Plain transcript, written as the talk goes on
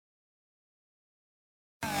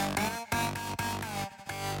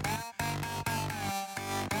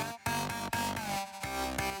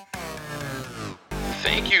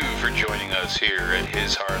Thank you for joining us here at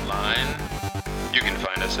His Hardline. You can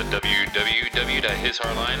find us at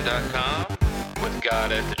www.hishardline.com. With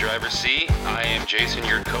God at the driver's seat, I am Jason,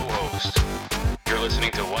 your co-host. You're listening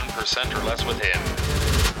to 1% or Less with Him.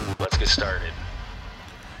 Let's get started.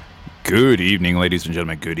 Good evening, ladies and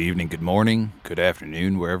gentlemen. Good evening, good morning, good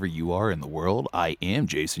afternoon, wherever you are in the world. I am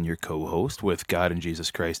Jason, your co-host, with God and Jesus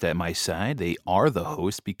Christ at my side. They are the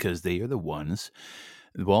host because they are the ones.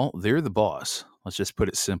 Well, they're the boss. Let's just put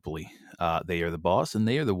it simply. They are the boss, and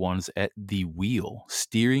they are the ones at the wheel,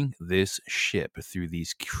 steering this ship through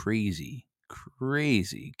these crazy,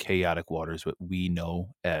 chaotic waters, what we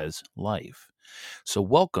know as life. So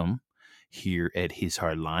welcome here at His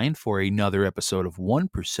Hardline for another episode of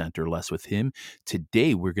 1% or Less with Him.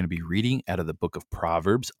 Today, we're going to be reading out of the book of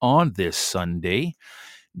Proverbs on this Sunday,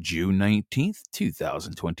 June 19th,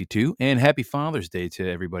 2022. And happy Father's Day to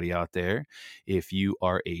everybody out there. If you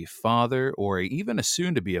are a father or even a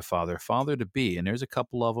soon-to-be a father-to-be, and there's a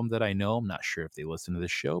couple of them that I know, I'm not sure if they listen to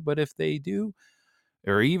this show, but if they do,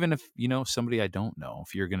 or even if, somebody I don't know,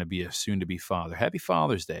 if you're going to be a soon-to-be father, happy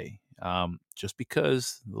Father's Day. Just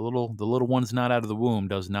because the little one's not out of the womb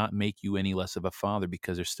does not make you any less of a father,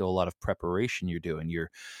 because there's still a lot of preparation you're doing.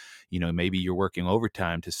 Maybe you're working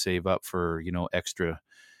overtime to save up for, extra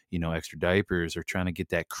diapers, or trying to get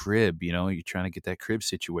that crib, you're trying to get that crib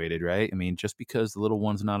situated, right? I mean, just because the little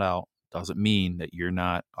one's not out doesn't mean that you're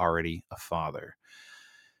not already a father.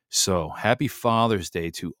 So happy Father's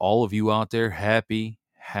Day to all of you out there. Happy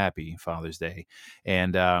Father's Day.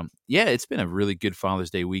 And it's been a really good Father's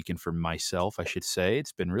Day weekend for myself, I should say.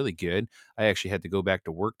 It's been really good. I actually had to go back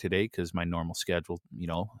to work today because my normal schedule,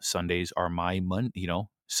 Sundays are my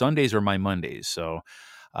Sundays are my Mondays. So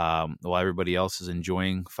while everybody else is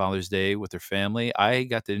enjoying Father's Day with their family, I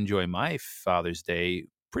got to enjoy my Father's Day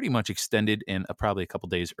pretty much extended and probably a couple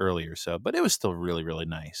days earlier. So, but it was still really, really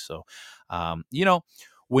nice. So,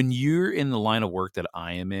 when you're in the line of work that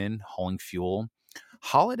I am in, hauling fuel,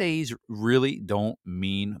 holidays really don't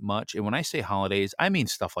mean much. And when I say holidays, I mean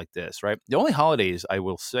stuff like this, right? The only holidays I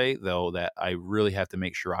will say, though, that I really have to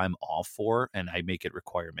make sure I'm off for, and I make it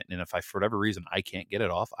requirement. And if for whatever reason, I can't get it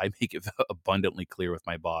off, I make it abundantly clear with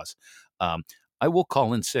my boss. I will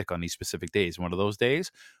call in sick on these specific days. One of those days,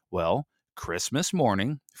 well, Christmas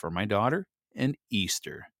morning for my daughter and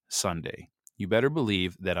Easter Sunday. You better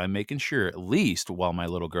believe that I'm making sure, at least while my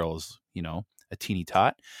little girl is, a teeny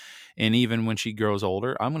tot, and even when she grows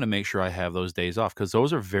older, I'm going to make sure I have those days off, because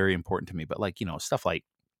those are very important to me. But stuff like,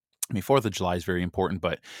 4th of July is very important,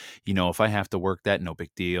 but, if I have to work that, no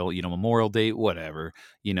big deal. Memorial Day, whatever.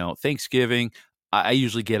 Thanksgiving, I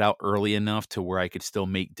usually get out early enough to where I could still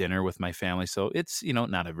make dinner with my family. So it's,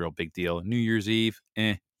 not a real big deal. New Year's Eve,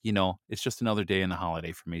 it's just another day in the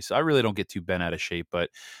holiday for me. So I really don't get too bent out of shape, but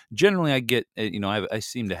generally I get, I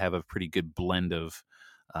seem to have a pretty good blend of,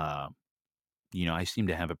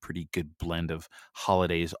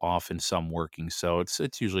 holidays off and some working. So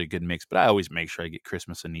it's usually a good mix, but I always make sure I get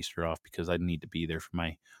Christmas and Easter off, because I need to be there for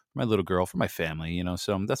my little girl, for my family,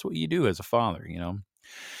 so that's what you do as a father.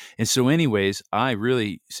 And so anyways, I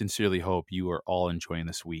really sincerely hope you are all enjoying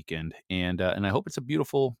this weekend, and I hope it's a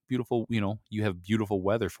beautiful, you have beautiful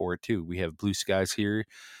weather for it too. We have blue skies here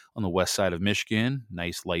on the west side of Michigan,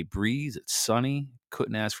 nice light breeze. It's sunny.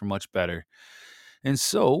 Couldn't ask for much better. And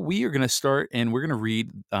so we are going to start, and we're going to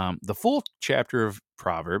read the full chapter of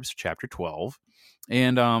Proverbs, chapter 12.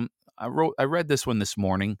 And I read this one this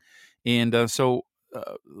morning, and a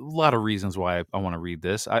lot of reasons why I want to read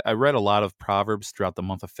this. I read a lot of Proverbs throughout the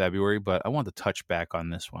month of February, but I want to touch back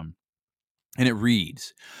on this one. And it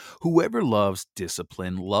reads, "Whoever loves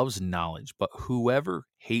discipline loves knowledge, but whoever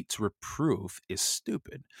hates reproof is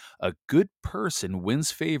stupid. A good person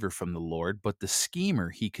wins favor from the Lord, but the schemer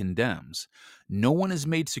he condemns. No one is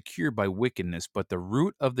made secure by wickedness, but the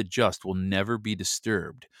root of the just will never be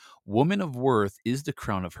disturbed. Woman of worth is the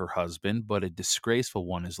crown of her husband, but a disgraceful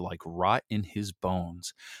one is like rot in his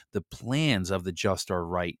bones. The plans of the just are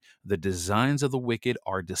right, the designs of the wicked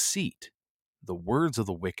are deceit. The words of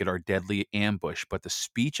the wicked are deadly ambush, but the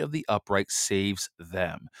speech of the upright saves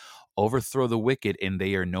them. Overthrow the wicked, and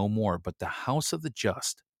they are no more, but the house of the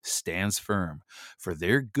just stands firm. For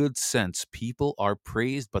their good sense people are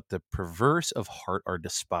praised, but the perverse of heart are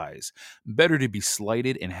despised. Better to be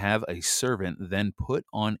slighted and have a servant than put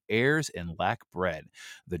on heirs and lack bread.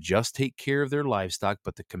 The just take care of their livestock,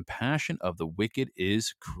 but the compassion of the wicked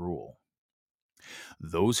is cruel.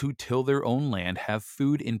 Those who till their own land have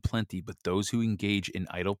food in plenty, but those who engage in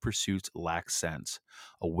idle pursuits lack sense.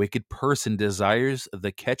 A wicked person desires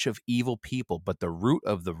the catch of evil people, but the root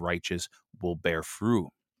of the righteous will bear fruit.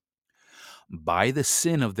 By the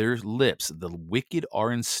sin of their lips, the wicked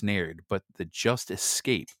are ensnared, but the just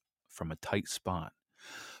escape from a tight spot.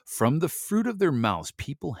 From the fruit of their mouths,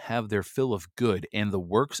 people have their fill of good, and the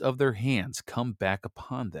works of their hands come back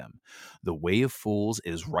upon them. The way of fools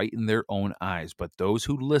is right in their own eyes, but those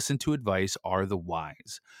who listen to advice are the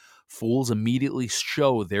wise. Fools immediately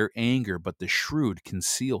show their anger, but the shrewd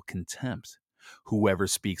conceal contempt. Whoever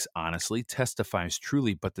speaks honestly testifies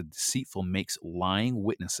truly, but the deceitful makes lying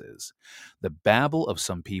witnesses. The babble of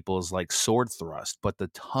some people is like sword thrust, but the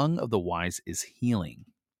tongue of the wise is healing.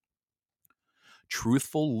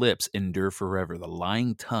 Truthful lips endure forever, the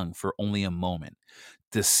lying tongue for only a moment.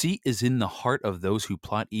 Deceit is in the heart of those who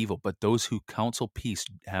plot evil, but those who counsel peace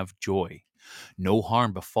have joy. No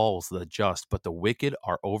harm befalls the just, but the wicked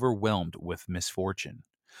are overwhelmed with misfortune.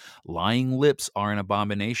 Lying lips are an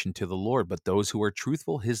abomination to the Lord, but those who are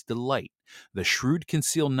truthful his delight. The shrewd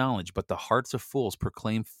conceal knowledge, but the hearts of fools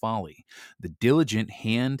proclaim folly. The diligent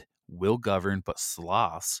hand will govern, but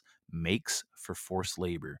sloths makes for forced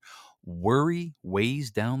labor. Worry weighs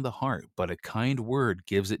down the heart, but a kind word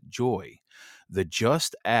gives it joy. The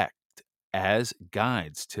just act as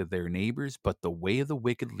guides to their neighbors, but the way of the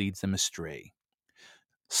wicked leads them astray.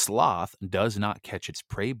 Sloth does not catch its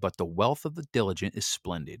prey, but the wealth of the diligent is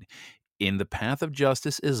splendid. In the path of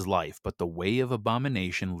justice is life, but the way of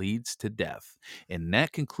abomination leads to death. And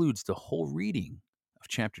that concludes the whole reading of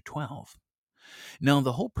chapter 12. Now,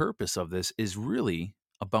 the whole purpose of this is really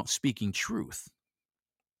about speaking truth.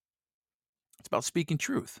 It's about speaking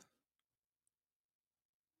truth.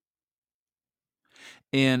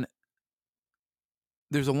 And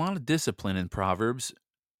there's a lot of discipline in Proverbs,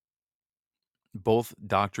 both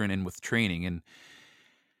doctrine and with training.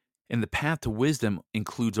 And the path to wisdom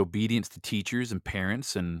includes obedience to teachers and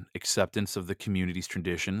parents and acceptance of the community's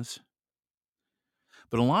traditions.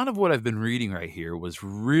 But a lot of what I've been reading right here was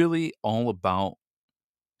really all about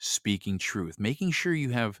speaking truth, making sure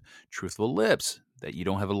you have truthful lips, that you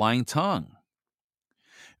don't have a lying tongue,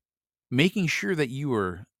 making sure that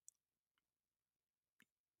you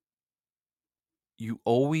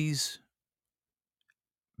always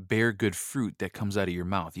bear good fruit that comes out of your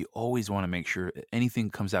mouth. You always want to make sure anything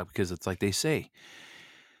comes out, because it's like they say,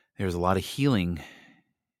 there's a lot of healing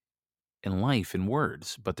in life in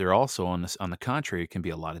words, but there also, on the contrary, can be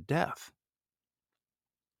a lot of death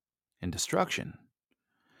and destruction.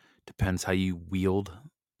 Depends how you wield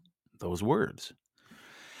those words.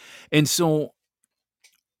 And so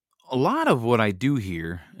a lot of what I do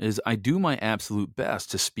here is I do my absolute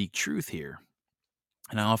best to speak truth here.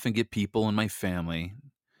 And I often get people in my family,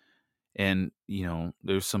 and,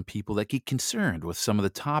 there's some people that get concerned with some of the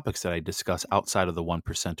topics that I discuss outside of the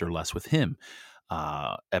 1% or less with him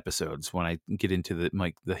episodes. When I get into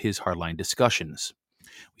the his hardline discussions,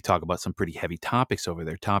 we talk about some pretty heavy topics over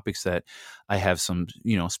there, topics that I have some,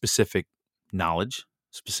 specific knowledge,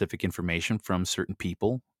 specific information from certain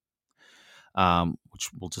people, which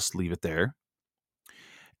we'll just leave it there.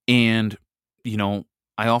 And, you know,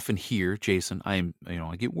 I often hear, Jason, I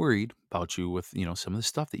get worried about you with, some of the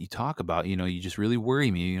stuff that you talk about. You just really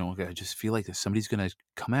worry me. I just feel like that somebody's going to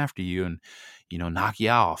come after you and, knock you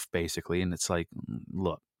off, basically. And it's like,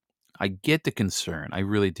 look, I get the concern. I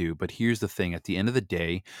really do. But here's the thing. At the end of the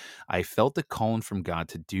day, I felt the calling from God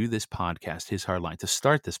to do this podcast, His Hardline, to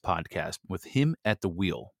start this podcast with Him at the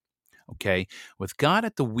wheel. Okay. With God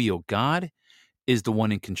at the wheel, God is the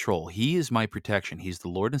one in control. He is my protection. He's the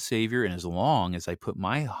Lord and Savior. And as long as I put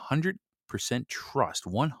my 100% trust,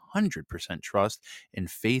 100% trust and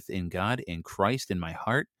faith in God and Christ in my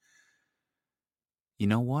heart, you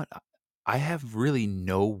know what? I have really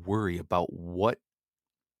no worry about what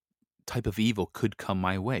type of evil could come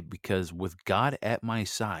my way, because with God at my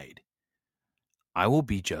side, I will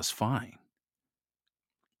be just fine.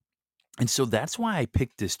 And so that's why I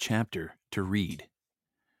picked this chapter to read.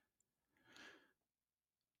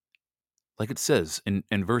 Like it says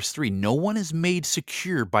in verse 3, no one is made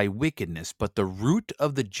secure by wickedness, but the root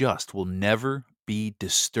of the just will never be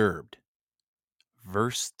disturbed.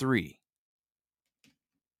 Verse 3.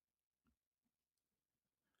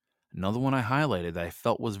 Another one I highlighted that I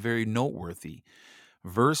felt was very noteworthy.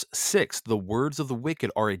 Verse 6, the words of the wicked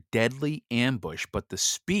are a deadly ambush, but the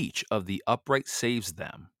speech of the upright saves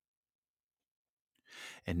them.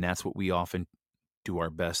 And that's what we often do our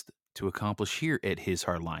best to accomplish here at His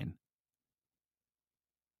Hardline.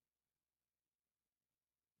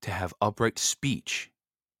 To have upright speech,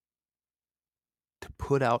 to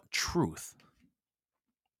put out truth.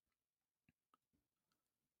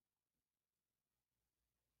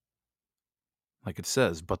 Like it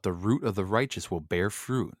says, but the root of the righteous will bear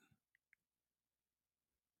fruit.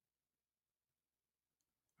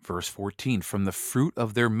 Verse 14, from the fruit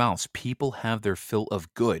of their mouths, people have their fill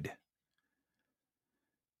of good,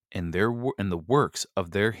 and the works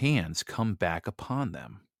of their hands come back upon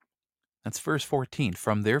them. That's verse 14.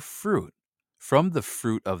 From the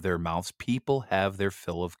fruit of their mouths, people have their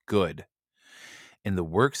fill of good, and the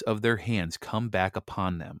works of their hands come back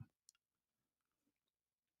upon them.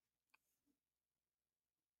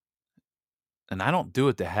 And I don't do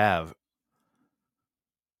it to have,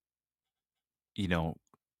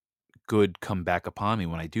 good come back upon me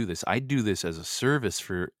when I do this. I do this as a service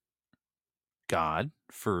for God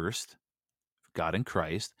first, God in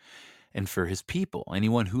Christ, and for his people,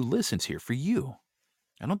 anyone who listens here, for you.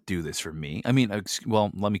 I don't do this for me. I mean,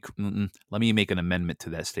 let me make an amendment to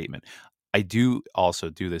that statement. I do also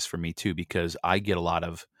do this for me too, because I get a lot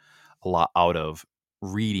out of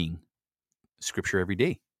reading scripture every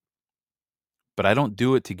day. But I don't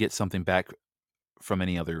do it to get something back from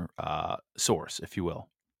any other source, if you will.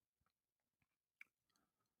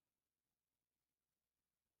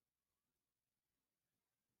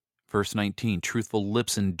 Verse 19, truthful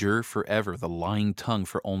lips endure forever, the lying tongue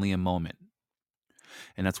for only a moment.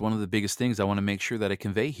 And that's one of the biggest things I want to make sure that I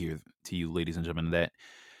convey here to you, ladies and gentlemen, that,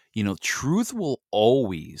 truth will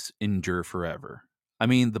always endure forever. I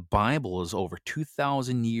mean, the Bible is over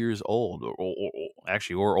 2,000 years old, or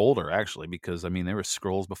older, actually, because, I mean, there were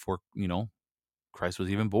scrolls before, Christ was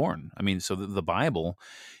even born. I mean, so the Bible,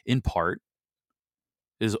 in part,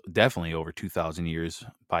 is definitely over 2,000 years.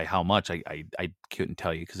 By how much, I couldn't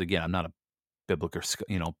tell you, because, again, I'm not a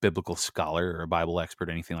biblical scholar or a Bible expert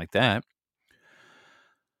or anything like that.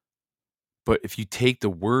 But if you take the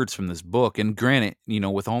words from this book, and granted,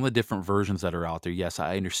 with all the different versions that are out there, yes,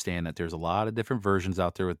 I understand that there's a lot of different versions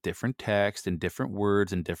out there with different text and different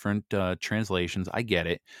words and different translations. I get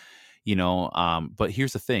it, but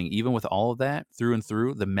here's the thing. Even with all of that, through and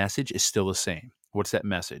through, the message is still the same. What's that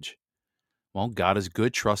message? Well, God is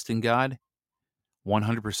good. Trust in God.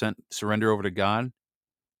 100% surrender over to God.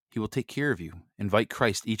 He will take care of you. Invite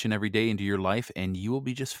Christ each and every day into your life, and you will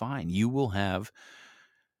be just fine. You will have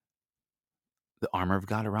the armor of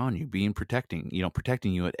God around you, protecting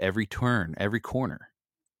you at every turn, every corner.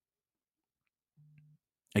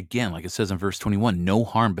 Again, like it says in verse 21, no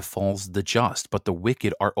harm befalls the just, but the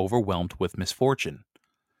wicked are overwhelmed with misfortune.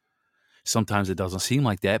 Sometimes it doesn't seem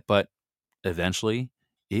like that, but eventually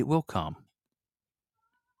it will come.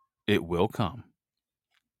 It will come.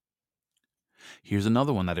 Here's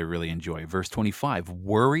another one that I really enjoy. Verse 25,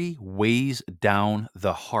 worry weighs down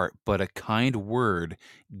the heart, but a kind word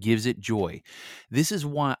gives it joy. This is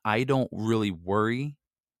why I don't really worry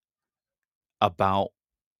about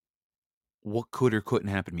what could or couldn't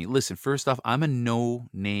happen to me. Listen, first off, I'm a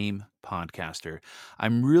no-name podcaster.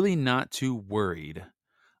 I'm really not too worried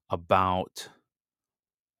about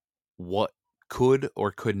what could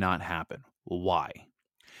or could not happen. Why?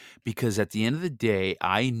 Because at the end of the day,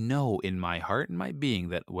 I know in my heart and my being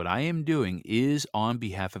that what I am doing is on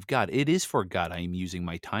behalf of God. It is for God. I am using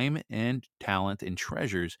my time and talent and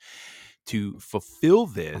treasures to fulfill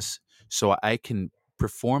this so I can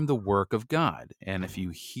perform the work of God. And if you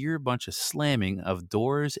hear a bunch of slamming of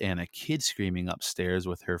doors and a kid screaming upstairs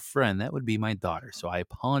with her friend, that would be my daughter. So I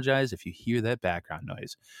apologize if you hear that background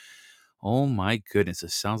noise. Oh my goodness,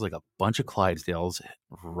 it sounds like a bunch of Clydesdales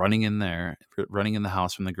running in the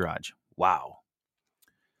house from the garage. Wow.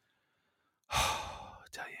 I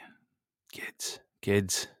tell you,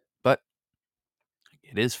 kids. But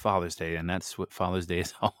it is Father's Day, and that's what Father's Day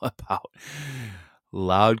is all about.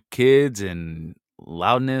 Loud kids and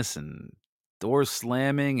loudness and doors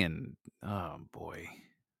slamming, and oh boy.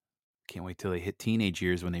 Can't wait till they hit teenage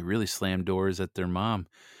years when they really slam doors at their mom,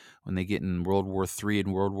 when they get in World War III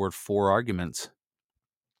and World War IV arguments.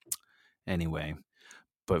 Anyway,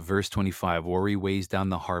 but verse 25, worry weighs down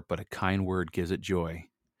the heart, but a kind word gives it joy.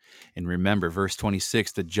 And remember, verse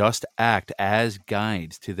 26, the just act as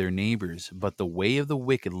guides to their neighbors, but the way of the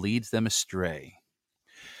wicked leads them astray.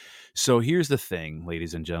 So here's the thing,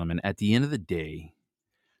 ladies and gentlemen. At the end of the day,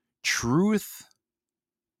 truth,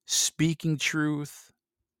 speaking truth,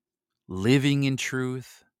 living in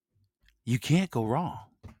truth, you can't go wrong.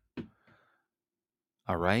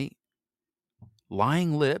 All right?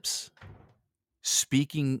 Lying lips,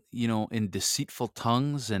 speaking, in deceitful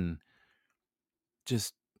tongues, and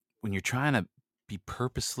just when you're trying to be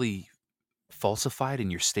purposely falsified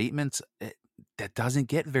in your statements, that doesn't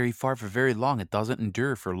get very far for very long. It doesn't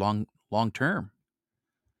endure for long term.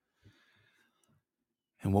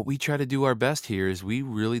 And what we try to do our best here is we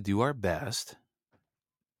really do our best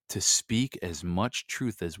to speak as much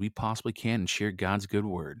truth as we possibly can and share God's good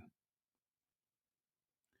word.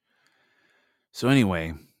 So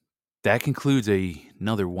anyway, That concludes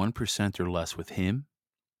another 1% or less with him.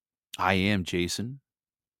 I am Jason,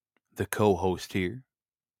 the co-host here.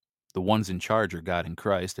 The ones in charge are God and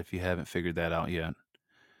Christ, if you haven't figured that out yet.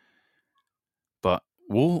 But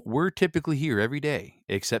we're typically here every day,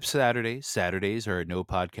 except Saturdays. Saturdays are a no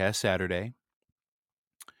podcast Saturday.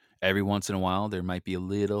 Every once in a while, there might be a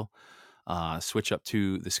little switch up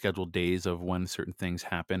to the scheduled days of when certain things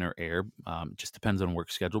happen or air. Just depends on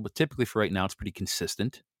work schedule. But typically for right now, it's pretty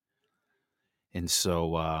consistent. And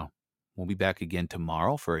so we'll be back again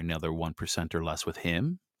tomorrow for another 1% or less with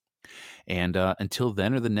him. And until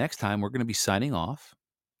then or the next time, we're going to be signing off.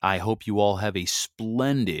 I hope you all have a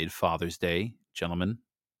splendid Father's Day, gentlemen.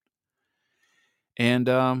 And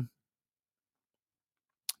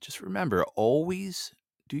just remember, always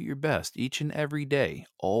do your best each and every day.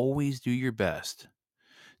 Always do your best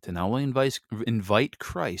to not only invite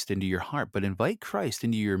Christ into your heart, but invite Christ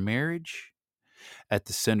into your marriage, at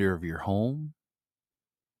the center of your home,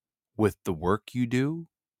 with the work you do.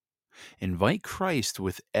 Invite Christ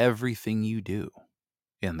with everything you do.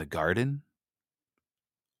 In the garden,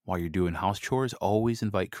 while you're doing house chores, always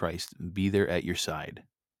invite Christ and be there at your side.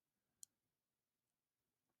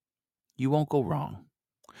 You won't go wrong.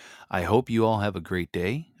 I hope you all have a great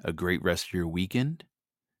day, a great rest of your weekend,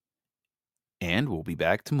 and we'll be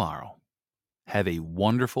back tomorrow. Have a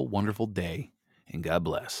wonderful, wonderful day, and God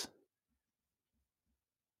bless.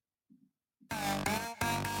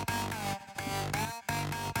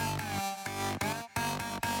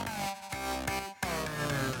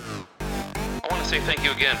 I want to say thank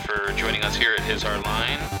you again for joining us here at His Heart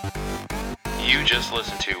Line. You just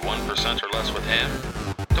listened to 1% or Less with Him.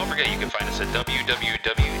 Don't forget you can find us at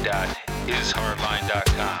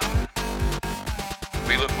www.hisheartline.com.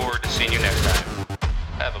 We look forward to seeing you next time.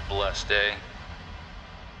 Have a blessed day.